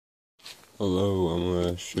Hello, I'm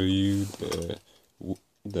going to show you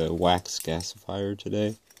the wax gasifier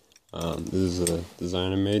today. This is a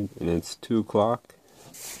design I made, and it's 2 o'clock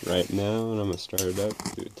right now, and I'm going to start it up,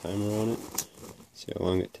 do a timer on it, see how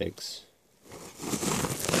long it takes.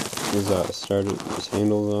 Here's how I started, there's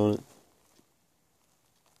handles on it.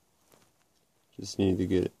 Just need to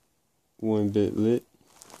get it 1 bit lit.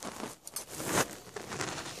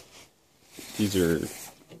 These are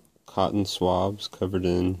cotton swabs covered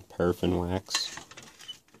in paraffin wax.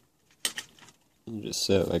 You just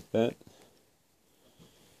set it like that,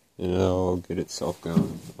 and it'll get itself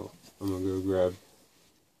going. I'm gonna go grab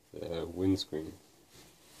the windscreen.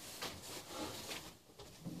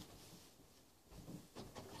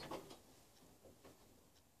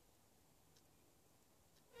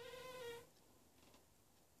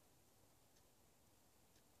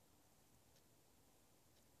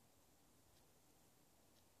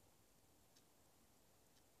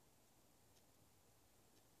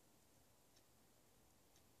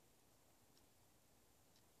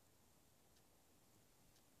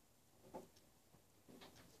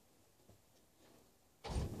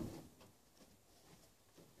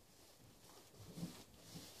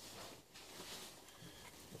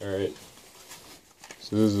 Alright,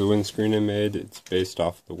 so this is the windscreen I made. It's based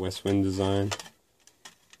off the West Wind design.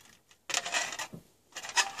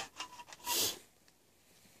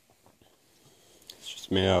 It's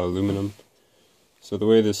just made out of aluminum. So the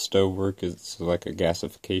way this stove works is it's like a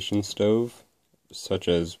gasification stove, such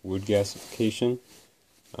as wood gasification.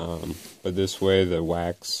 But this way the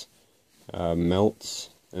wax melts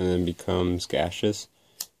and then becomes gaseous,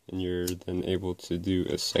 and you're then able to do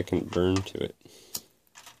a second burn to it.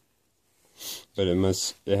 But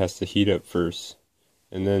it has to heat up first,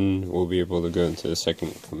 and then we'll be able to go into the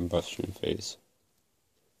second combustion phase.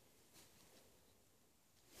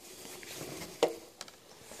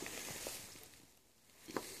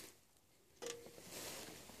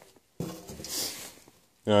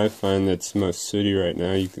 Now I find that it's most sooty right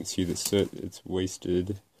now. You can see the soot. It's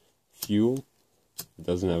wasted fuel. It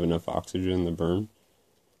doesn't have enough oxygen to burn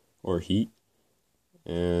or heat.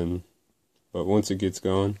 But once it gets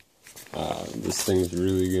going, this thing's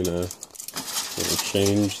really gonna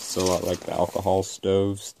change. It's a lot like the alcohol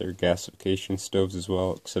stoves. They're gasification stoves as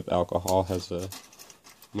well, except alcohol has a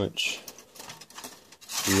much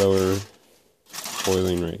lower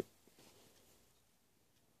boiling rate.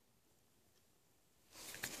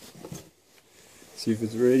 See if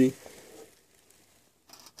it's ready.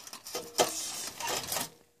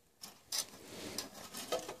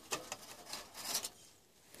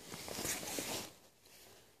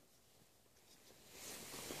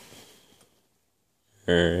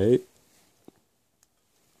 Alright.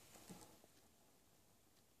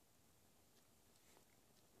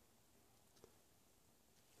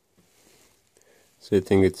 So I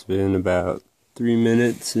think it's been about 3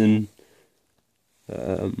 minutes and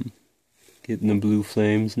getting the blue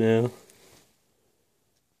flames now.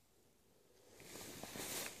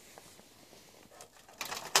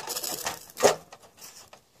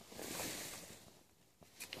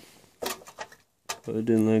 But I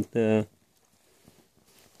didn't like that.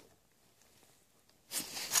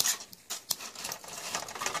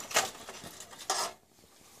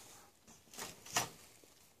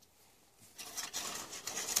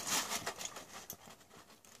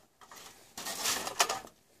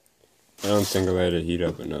 I don't think I let it heat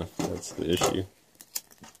up enough. That's the issue.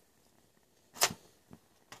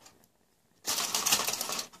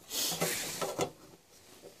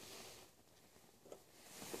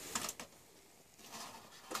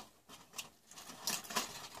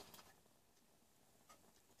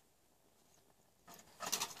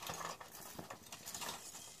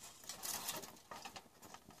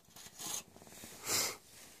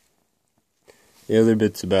 The other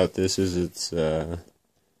bits about this is it's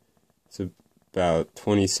about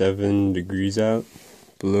 27 degrees out,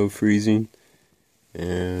 below freezing,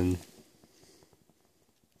 and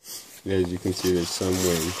as you can see, there's some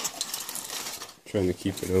wind. I'm trying to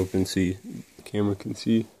keep it open so the camera can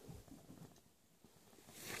see.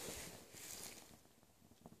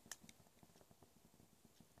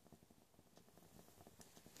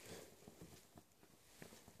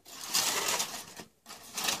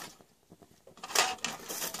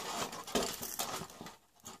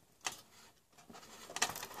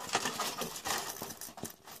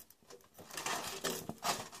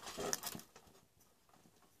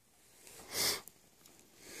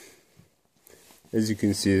 As you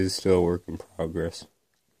can see, it's still a work in progress.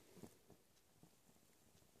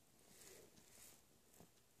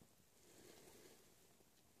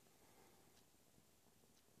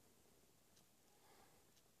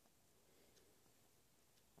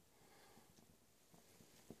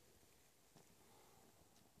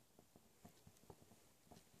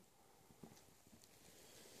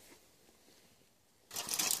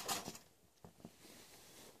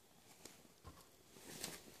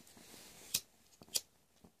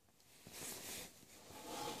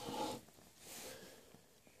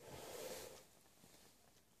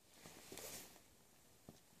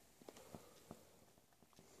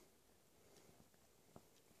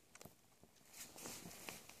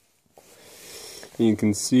 You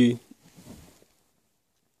can see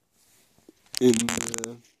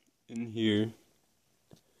in here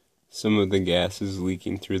some of the gas is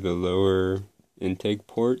leaking through the lower intake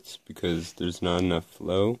ports because there's not enough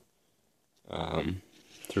flow to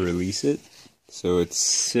release it. So it's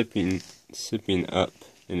sipping up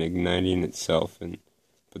and igniting itself,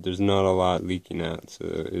 but there's not a lot leaking out. So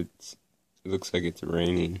it looks like it's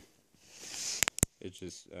raining. It's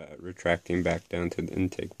just retracting back down to the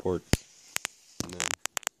intake port and then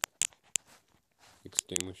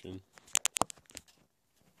extinguishing.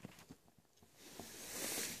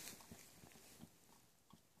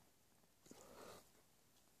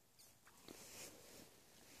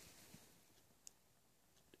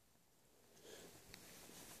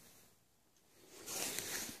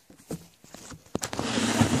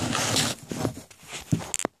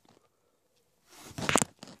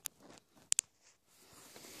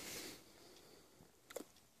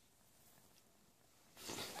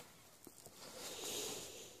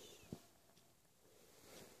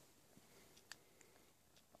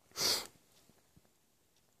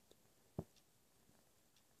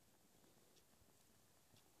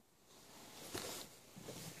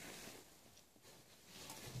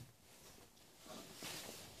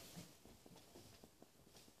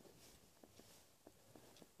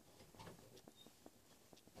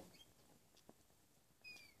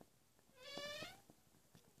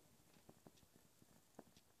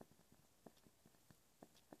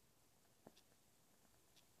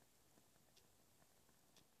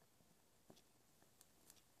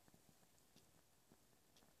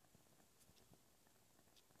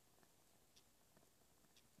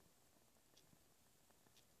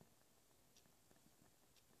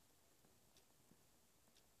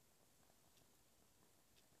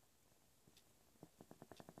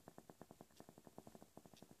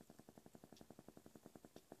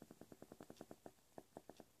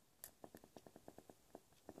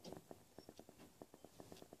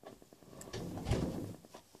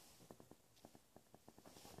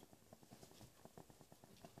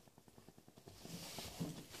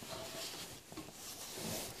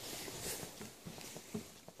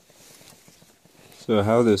 So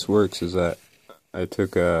how this works is that I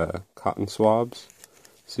took cotton swabs,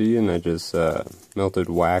 and I just melted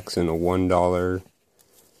wax in a $1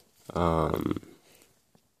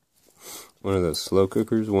 one of those slow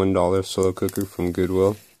cookers, $1 slow cooker from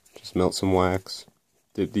Goodwill. Just melt some wax,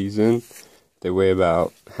 dip these in. They weigh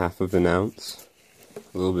about half of an ounce,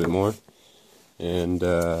 a little bit more, and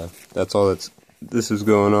that's all this is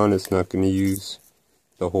going on. It's not going to use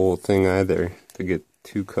the whole thing either to get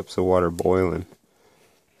 2 cups of water boiling.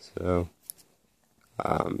 So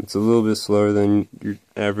it's a little bit slower than your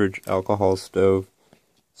average alcohol stove,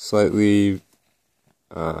 slightly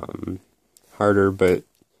harder, but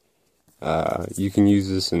you can use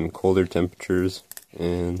this in colder temperatures,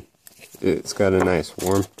 and it's got a nice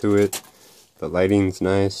warmth to it. The lighting's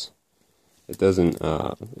nice. It doesn't,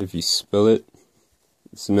 if you spill it,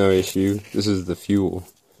 it's no issue. This is the fuel.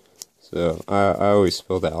 So I always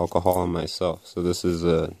spill the alcohol on myself, so this is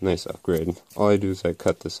a nice upgrade. All I do is I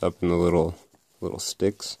cut this up into little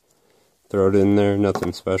sticks, throw it in there,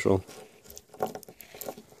 nothing special.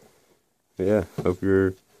 But yeah, hope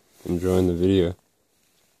you're enjoying the video.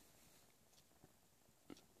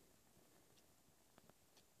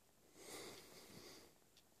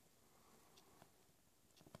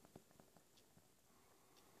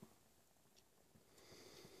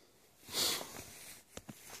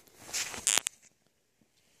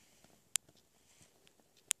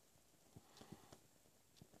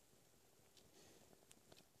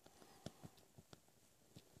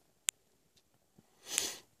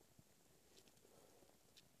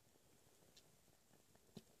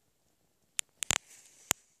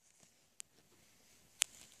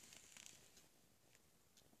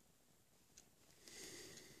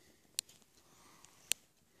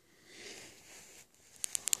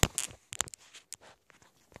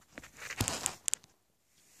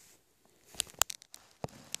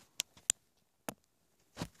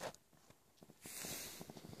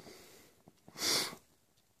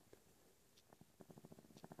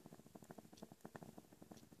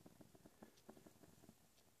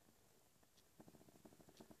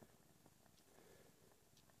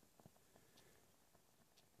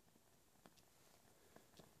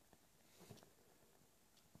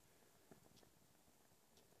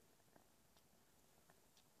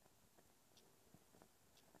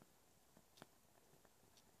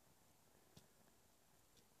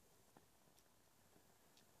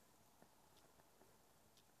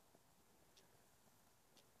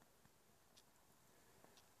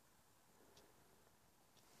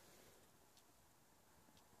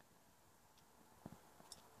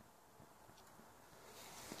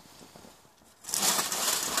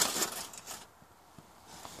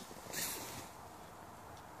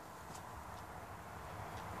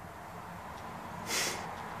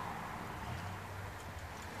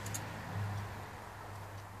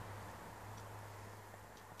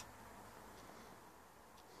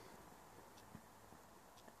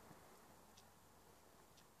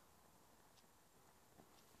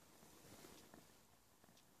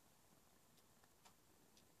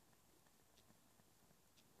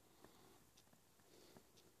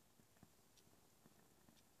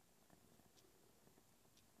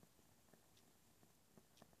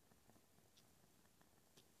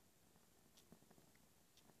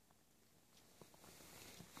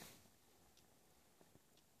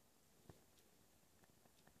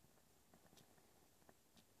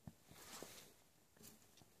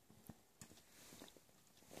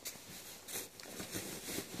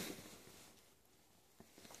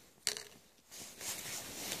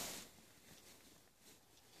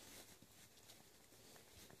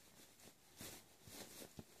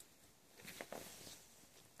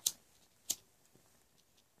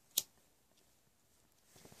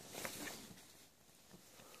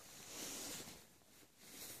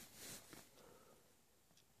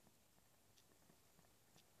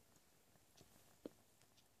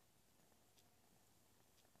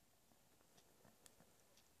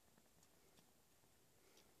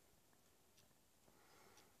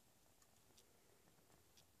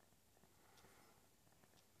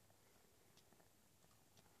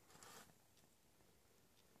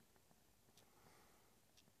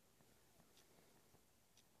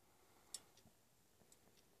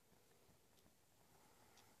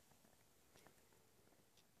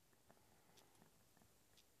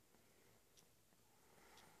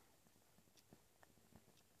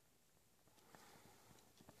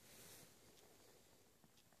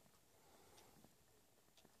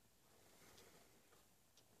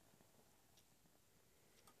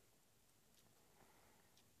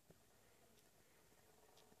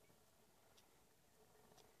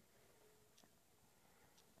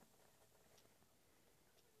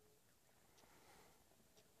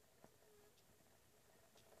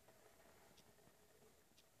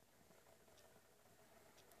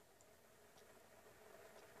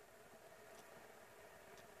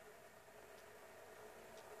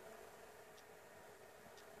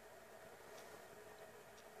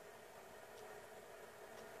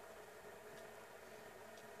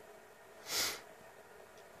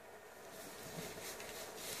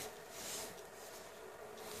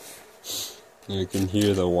 You can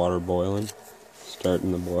hear the water boiling,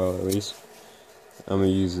 starting to boil at least. I'm going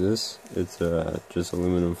to use this. It's just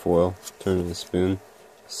aluminum foil. Turn in a spoon,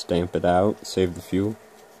 stamp it out, save the fuel.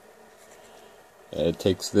 It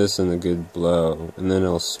takes this and a good blow, and then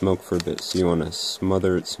it'll smoke for a bit, so you want to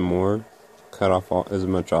smother it some more. Cut off as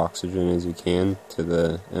much oxygen as you can to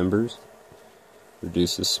the embers.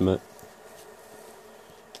 Reduce the smut.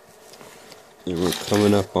 And we're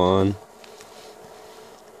coming up on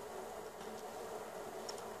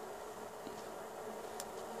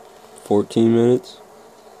 14 minutes.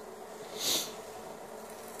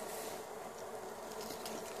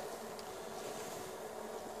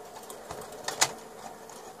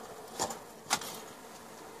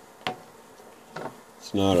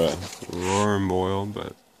 It's not a roaring boil,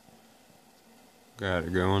 but got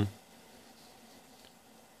it going.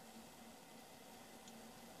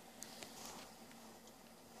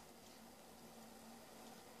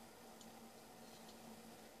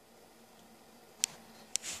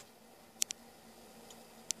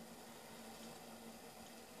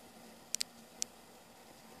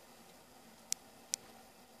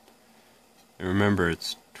 And remember,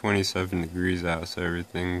 it's 27 degrees out, so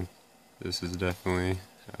this is definitely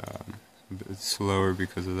a bit slower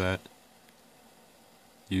because of that.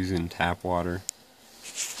 Using tap water.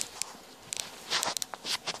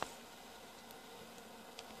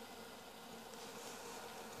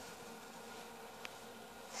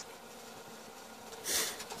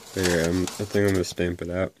 There, I think I'm gonna stamp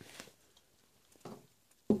it out.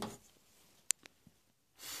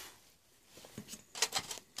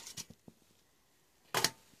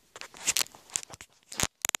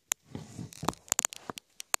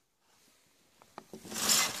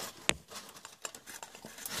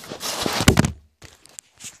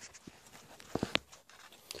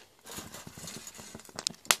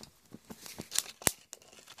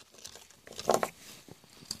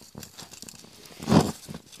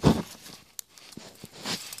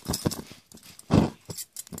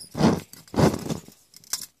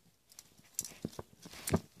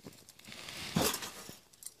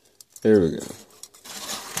 There we go.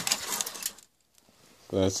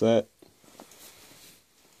 So that's that.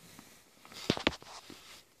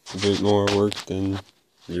 A bit more work than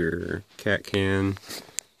your cat can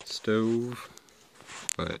stove,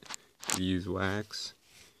 but if you use wax,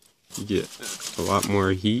 you get a lot more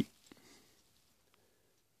heat,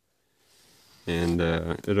 and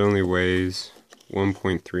it only weighs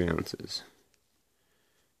 1.3 ounces.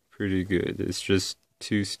 Pretty good. It's just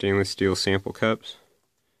 2 stainless steel sample cups.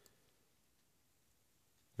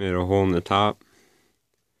 Made a hole in the top.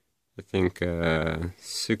 I think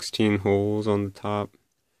 16 holes on the top.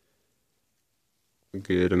 A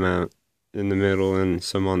good amount in the middle and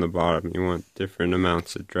some on the bottom. You want different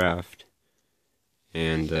amounts of draft.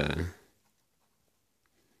 And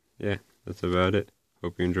yeah, that's about it.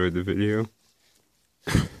 Hope you enjoyed the video.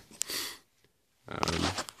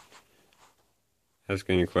 Ask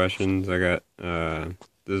any questions. I got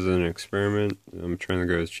this is an experiment. I'm trying to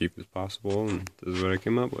go as cheap as possible, and this is what I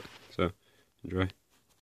came up with. So, enjoy.